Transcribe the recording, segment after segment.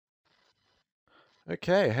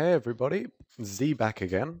Okay, hey everybody, Z back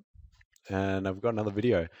again, and I've got another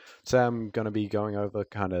video. So I'm going to be going over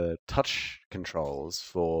kind of touch controls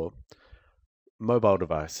for mobile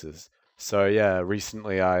devices. So yeah,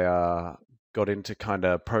 recently I got into kind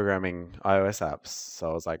of programming iOS apps.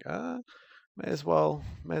 So I was like, may as well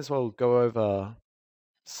go over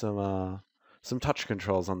some uh, some touch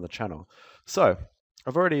controls on the channel. So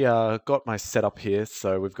I've already got my setup here.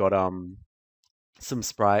 So we've got some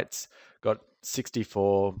sprites, got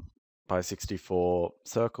 64 by 64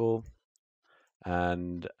 circle,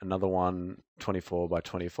 and another one 24 by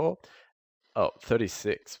 24. Oh,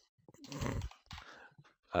 36.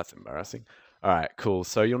 That's embarrassing. All right, cool.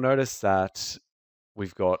 So you'll notice that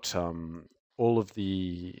we've got all of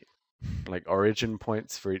the like origin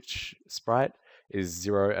points for each sprite is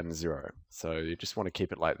 0 and 0. So you just want to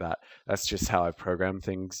keep it like that. That's just how I program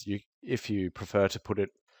things. If you prefer to put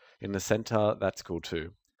it in the center, that's cool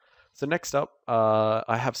too. So next up,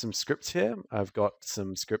 I have some scripts here. I've got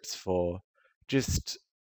some scripts for just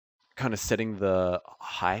kind of setting the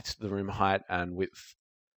height, the room height and width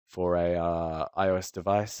for a iOS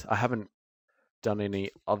device. I haven't done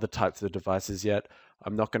any other types of devices yet.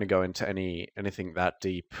 I'm not going to go into anything that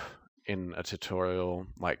deep in a tutorial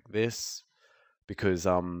like this because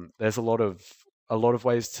there's a lot of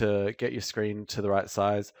ways to get your screen to the right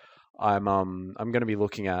size. I'm going to be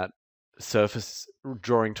looking at surface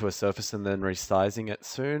drawing to a surface and then resizing it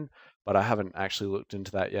soon, but I haven't actually looked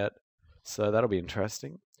into that yet, so that'll be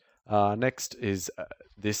interesting. Next is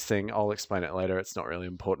this thing. I'll explain it later. It's not really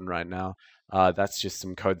important right now. That's just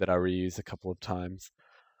some code that I reuse a couple of times.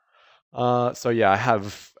 So yeah, I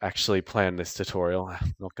have actually planned this tutorial.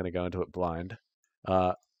 I'm not going to go into it blind.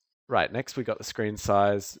 Uh, right, next we got the screen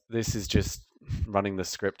size. This is just running the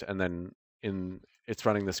script, and then it's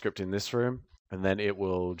running the script in this room, and then it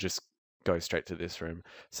will just go straight to this room.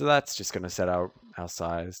 So that's just going to set our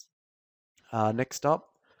size. Next up,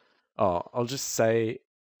 I'll just say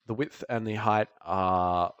the width and the height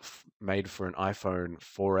are made for an iPhone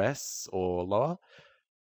 4S or lower.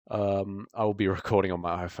 I will be recording on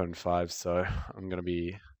my iPhone 5, so I'm going to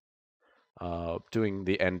be doing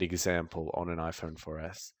the end example on an iPhone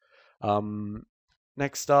 4S.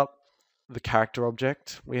 Next up, the character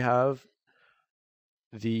object. We have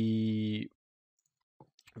the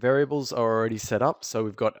variables are already set up, so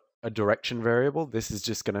we've got a direction variable. This is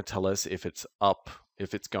just going to tell us if it's up,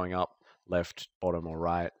 if it's going up, left, bottom, or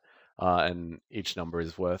right, and each number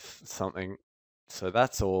is worth something. So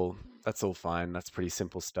that's all. That's all fine. That's pretty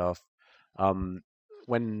simple stuff.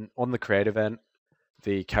 When on the create event,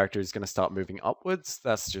 the character is going to start moving upwards.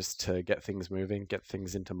 That's just to get things moving, get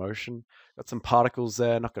things into motion. Got some particles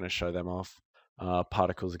there. Not going to show them off.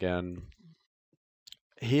 Particles again.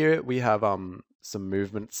 Here we have some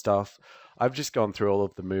movement stuff. I've just gone through all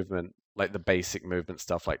of the movement, like the basic movement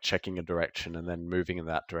stuff, like checking a direction and then moving in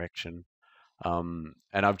that direction. And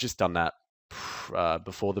I've just done that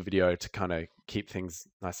before the video to kind of keep things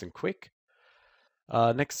nice and quick.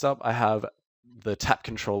 Next up, I have the tap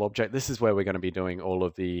control object. This is where we're going to be doing all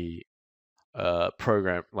of the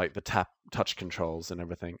program, like the touch controls and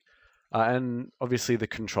everything. And obviously the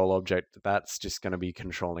control object, that's just going to be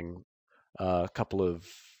controlling a couple of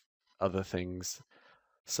other things.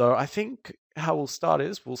 So I think how we'll start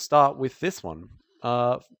is we'll start with this one.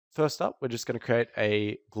 First up, we're just going to create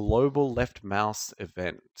a global left mouse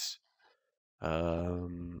event.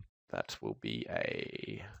 That will be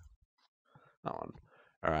that one.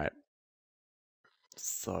 All right.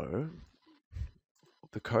 So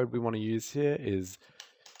the code we want to use here is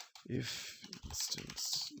if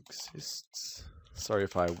instance exists. Sorry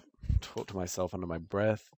if I talk to myself under my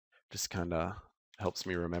breath. Just kind of helps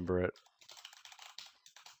me remember it.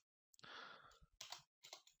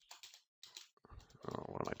 Oh,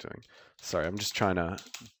 what am I doing? Sorry, I'm just trying to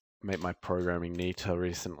make my programming neater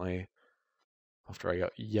recently after I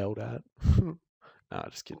got yelled at. Nah,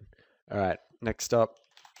 just kidding. All right, next up,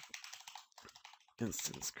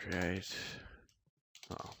 instance create.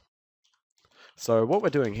 Oh. So what we're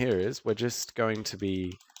doing here is we're just going to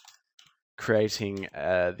be creating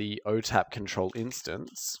the OTAP control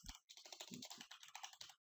instance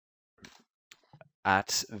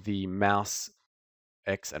at the mouse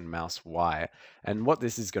X and mouse Y. And what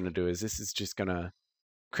this is going to do is this is just going to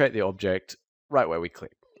create the object right where we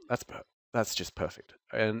click. That's just perfect.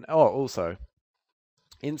 And also,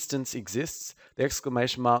 instance exists. The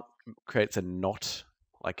exclamation mark creates a not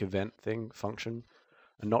like event thing function.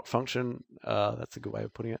 A not function, that's a good way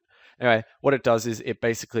of putting it. Anyway, what it does is it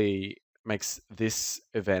basically makes this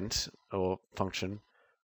event or function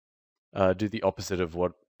do the opposite of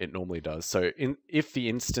what it normally does. So if the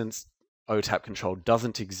instance OTAP control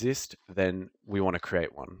doesn't exist, then we want to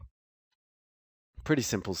create one. Pretty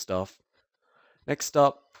simple stuff. Next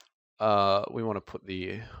up, we want to put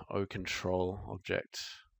the OControl object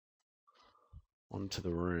onto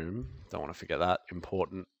the room. Don't want to forget that.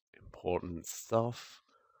 Important stuff.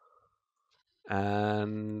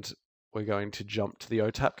 And we're going to jump to the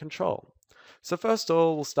OTAP control. So first of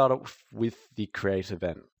all, we'll start off with the create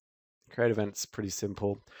event. Create event's pretty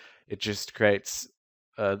simple. It just creates,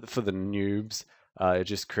 for the noobs, it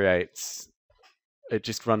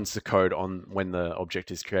just runs the code on when the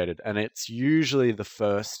object is created. And it's usually the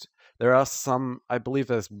first. There are some, I believe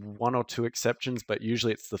there's 1 or 2 exceptions, but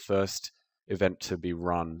usually it's the first event to be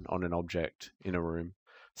run on an object in a room.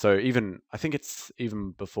 So I think it's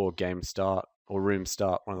even before game start or room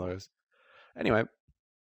start, one of those. Anyway,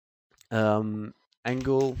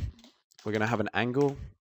 angle, we're going to have an angle.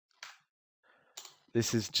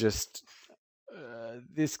 This is just,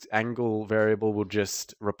 this angle variable will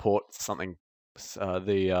just report something,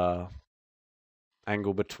 the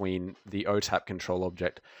angle between the OTAP control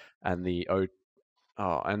object and the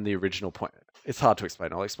original point. It's hard to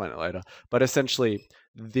explain. I'll explain it later. But essentially,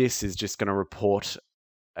 this is just going to report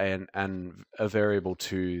a variable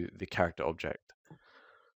to the character object.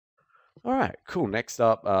 All right, cool. Next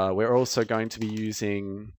up, we're also going to be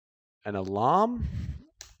using an alarm.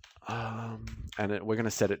 And we're going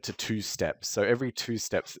to set it to 2 steps. So every 2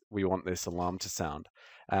 steps, we want this alarm to sound.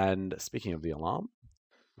 And speaking of the alarm,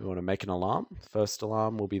 we want to make an alarm. First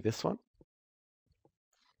alarm will be this one.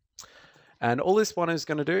 And all this one is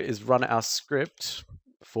going to do is run our script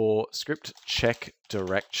for script check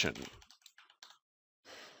direction.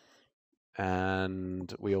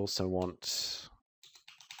 And we also want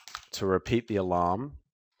to repeat the alarm.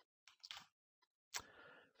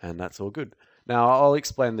 And that's all good. Now I'll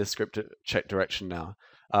explain this script check direction now.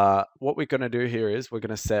 What we're going to do here is we're going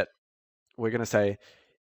to say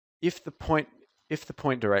if the point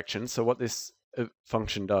direction. So what this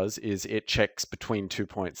function does is it checks between 2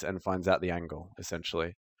 points and finds out the angle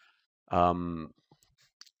essentially. So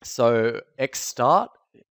xstart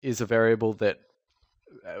is a variable that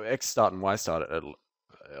xstart and ystart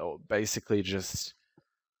basically just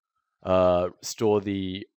store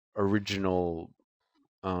the original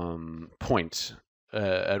point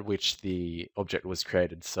at which the object was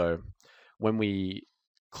created. So when we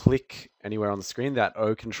click anywhere on the screen, that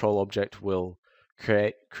OControl object will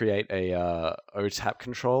create a OTAP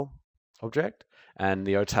control object, and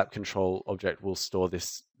the OTAP control object will store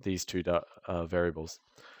these 2 variables.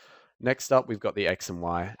 Next up, we've got the X and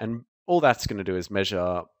Y, and all that's going to do is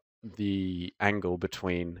measure the angle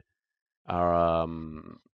between our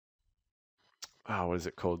what is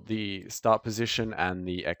it called? The start position and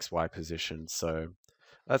the XY position. So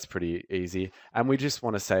that's pretty easy. And we just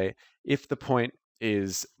want to say if the point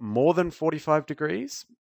is more than 45 degrees.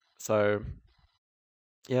 So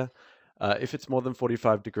yeah, if it's more than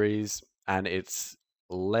 45 degrees and it's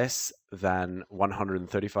less than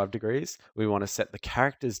 135 degrees, we want to set the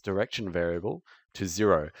character's direction variable to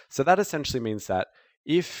 0. So that essentially means that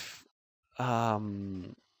if,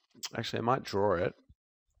 actually I might draw it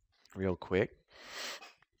real quick.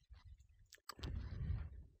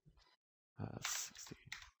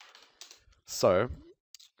 So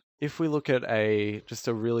if we look at just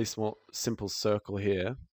a really simple circle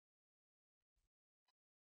here,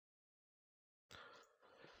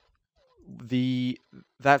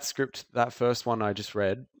 that script, that first one I just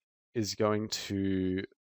read, is going to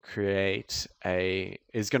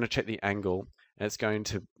is going to check the angle, and it's going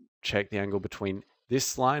to check the angle between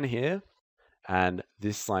this line here and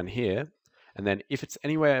this line here. And then if it's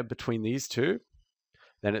anywhere between these 2,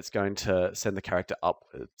 then it's going to send the character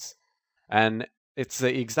upwards. And it's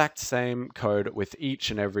the exact same code with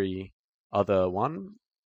each and every other one.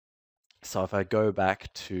 So if I go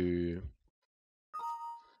back to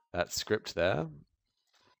that script there,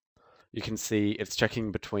 you can see it's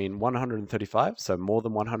checking between 135, so more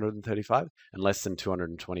than 135, and less than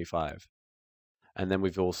 225. And then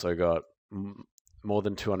we've also got more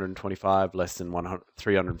than 225, less than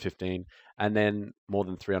 315, and then more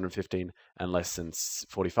than 315 and less than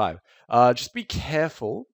 45. Just be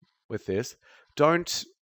careful with this.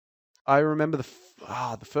 I remember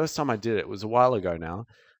the first time I did it was a while ago now,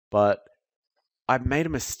 but I made a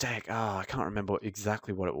mistake. I can't remember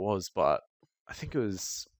exactly what it was, but I think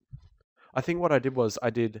what I did was I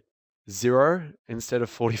did 0 instead of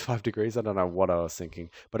 45 degrees. I don't know what I was thinking,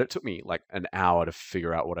 but it took me like an hour to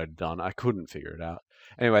figure out what I'd done. I couldn't figure it out.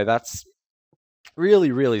 Anyway, that's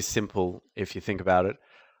really, really simple if you think about it.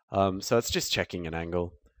 So it's just checking an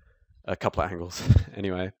angle, a couple of angles.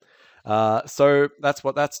 Anyway, So that's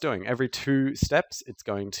what that's doing. Every 2 steps, it's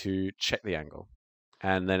going to check the angle.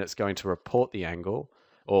 And then it's going to report the angle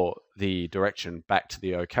or the direction back to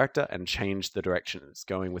the O character and change the direction it's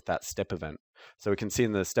going with that step event. So we can see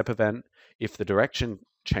in the step event, if the direction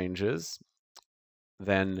changes,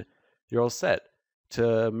 then you're all set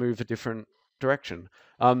to move a different direction.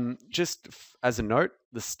 Just as a note,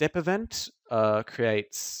 the step event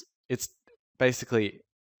it's basically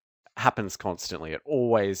happens constantly.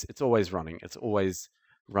 It's always running. It's always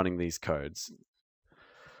running these codes.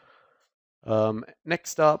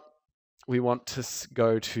 Next up, we want to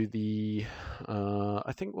go to the,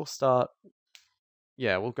 I think we'll start,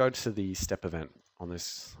 yeah, we'll go to the step event on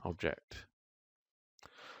this object.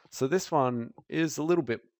 So this one is a little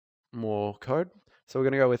bit more code. So we're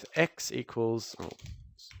going to go with x equals, oh,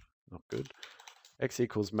 not good, x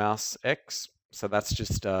equals mouse x. So that's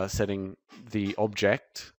just setting the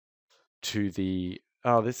object to the,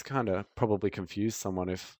 oh, this kind of probably confused someone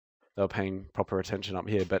if they were paying proper attention up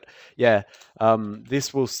here. But yeah,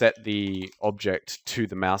 this will set the object to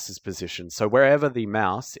the mouse's position. So wherever the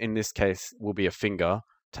mouse, in this case, will be a finger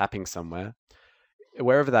tapping somewhere,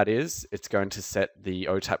 wherever that is, it's going to set the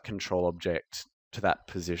OTAP control object to that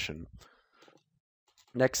position.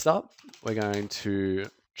 Next up, we're going to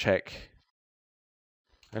check,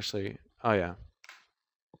 actually, oh yeah,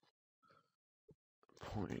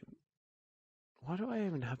 point. Why do I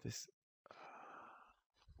even have this?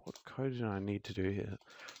 What code do I need to do here?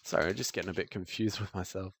 Sorry, I'm just getting a bit confused with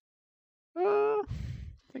myself. I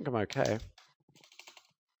think I'm okay.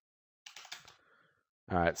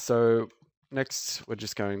 All right, so next we're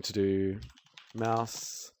just going to do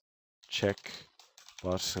mouse check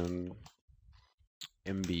button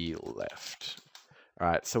MB left. All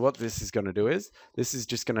right, so what this is going to do is, this is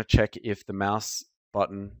just going to check if the mouse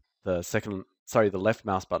button, the left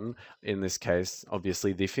mouse button, in this case,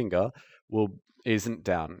 obviously the finger, isn't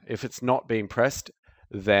down. If it's not being pressed,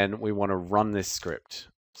 then we want to run this script.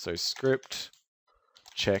 So script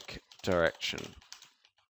check direction.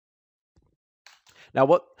 Now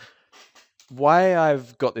why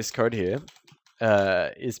I've got this code here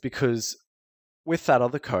is because with that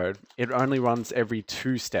other code, it only runs every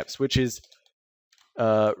 2 steps, which is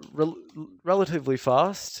relatively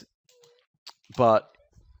fast, but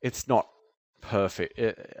it's not perfect.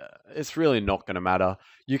 It's really not going to matter.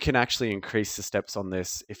 You can actually increase the steps on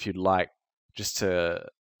this if you'd like, just to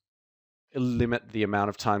limit the amount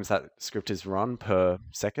of times that script is run per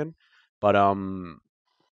second. But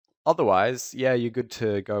otherwise, yeah, you're good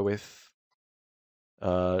to go with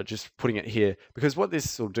just putting it here, because what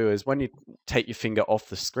this will do is when you take your finger off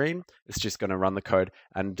the screen, it's just going to run the code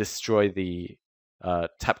and destroy the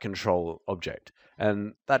tap control object.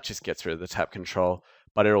 And that just gets rid of the tap control,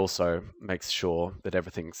 but it also makes sure that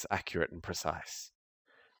everything's accurate and precise.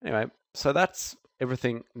 Anyway, so that's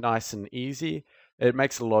everything nice and easy. It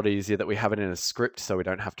makes it a lot easier that we have it in a script so we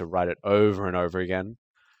don't have to write it over and over again.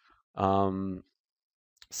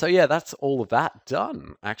 So yeah, that's all of that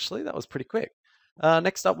done. Actually, that was pretty quick.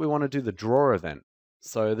 Next up, we want to do the draw event.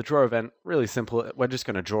 So the draw event, really simple. We're just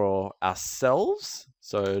going to draw ourselves.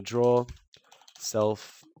 So draw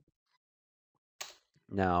self.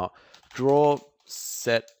 Now, draw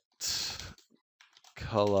set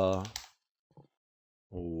color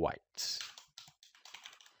white.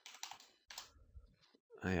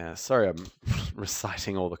 Yeah, sorry, I'm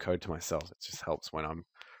reciting all the code to myself. It just helps when I'm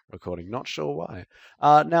recording. Not sure why.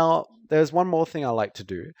 Now, there's one more thing I like to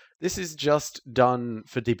do. This is just done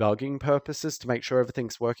for debugging purposes to make sure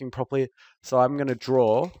everything's working properly. So I'm going to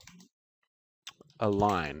draw a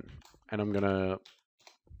line, and I'm going to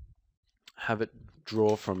have it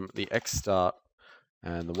draw from the X start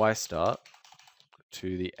and the Y start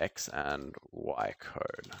to the X and Y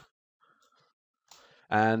code.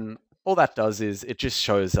 And all that does is it just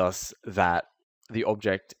shows us that the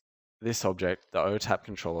object, this object, the OTAP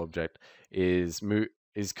control object, is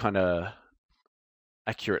kind of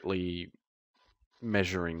accurately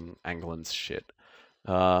measuring angle and shit.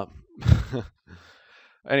 Anyway,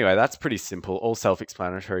 that's pretty simple, all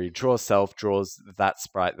self-explanatory. Draw self draws that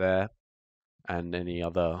sprite there, and any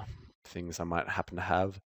other things I might happen to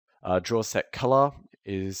have. Draw set color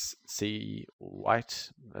is C white.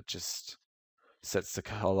 That just sets the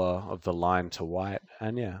color of the line to white,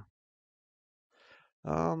 and yeah.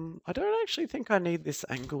 I don't actually think I need this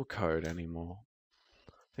angle code anymore.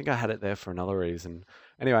 I think I had it there for another reason.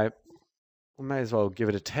 Anyway, we may as well give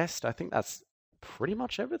it a test. I think that's pretty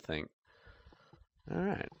much everything. All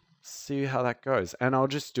right, see how that goes. And I'll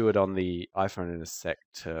just do it on the iPhone in a sec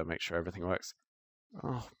to make sure everything works.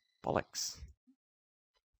 Oh, bollocks.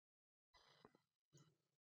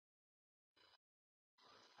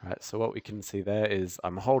 All right, so what we can see there is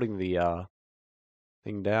I'm holding the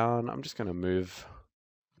thing down. I'm just going to move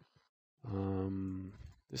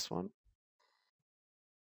this one.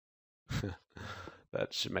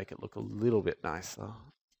 That should make it look a little bit nicer.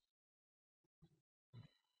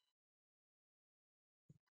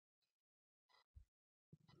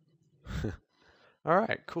 All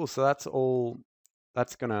right, cool. So that's all.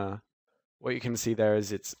 That's gonna. What you can see there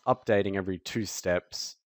is it's updating every 2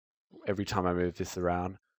 steps every time I move this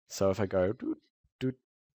around. So if I go doot doot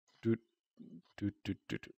doot doot doot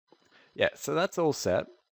doot, yeah. So that's all set.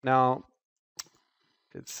 Now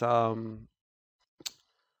it's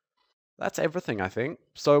that's everything, I think.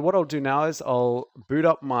 So what I'll do now is I'll boot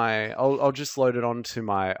up my. I'll just load it onto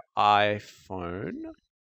my iPhone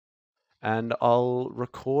and I'll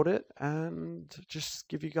record it and just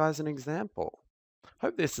give you guys an example.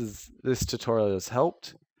 Hope this tutorial has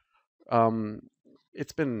helped.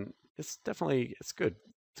 It's good. It's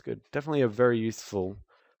good. Definitely a very useful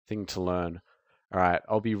thing to learn. All right,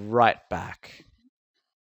 I'll be right back.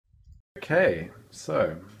 Okay,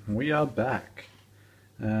 so we are back,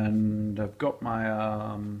 and I've got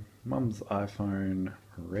my mum's iPhone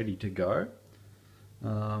ready to go.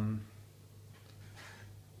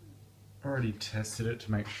 Already tested it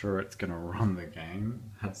to make sure it's going to run the game.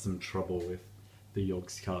 Had some trouble with the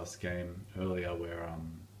Yogscast game earlier where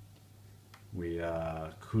we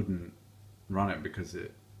couldn't run it because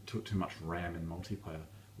it took too much RAM in multiplayer.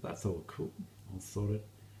 That's all cool. All sorted.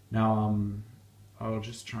 Now I'll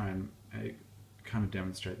just try and kind of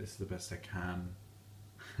demonstrate this the best I can.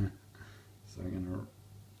 So I'm going to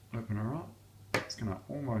open her up. It's going to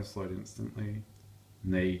almost load instantly.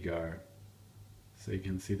 And there you go. So you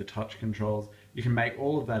can see the touch controls. You can make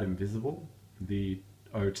all of that invisible, the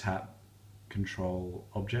OTAP control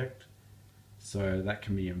object. So that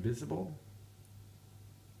can be invisible.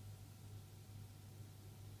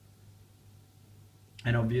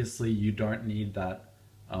 And obviously you don't need that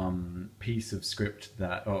piece of script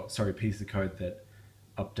that, piece of code that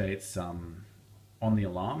updates on the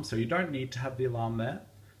alarm. So you don't need to have the alarm there.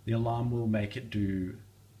 The alarm will make it do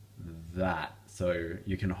that. So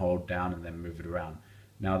you can hold down and then move it around.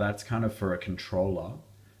 Now that's kind of for a controller,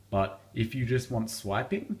 but if you just want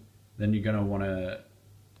swiping, then you're going to want to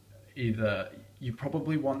you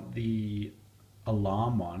probably want the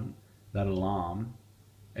alarm one, that alarm,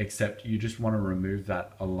 except you just want to remove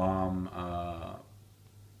that alarm,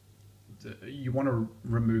 you want to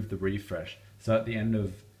remove the refresh. So at the end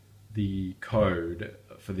of the code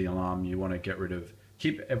for the alarm, you want to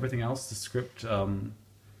keep everything else, the script and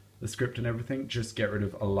everything, just get rid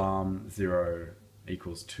of alarm 0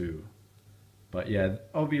 equals 2. But yeah,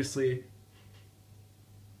 obviously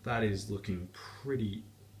that is looking pretty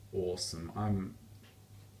awesome. I'm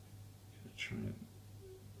trying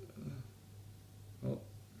to,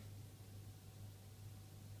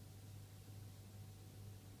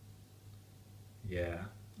 yeah.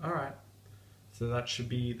 All right. So that should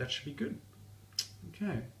be good.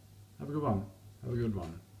 Okay. Have a good one. Have a good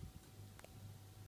one.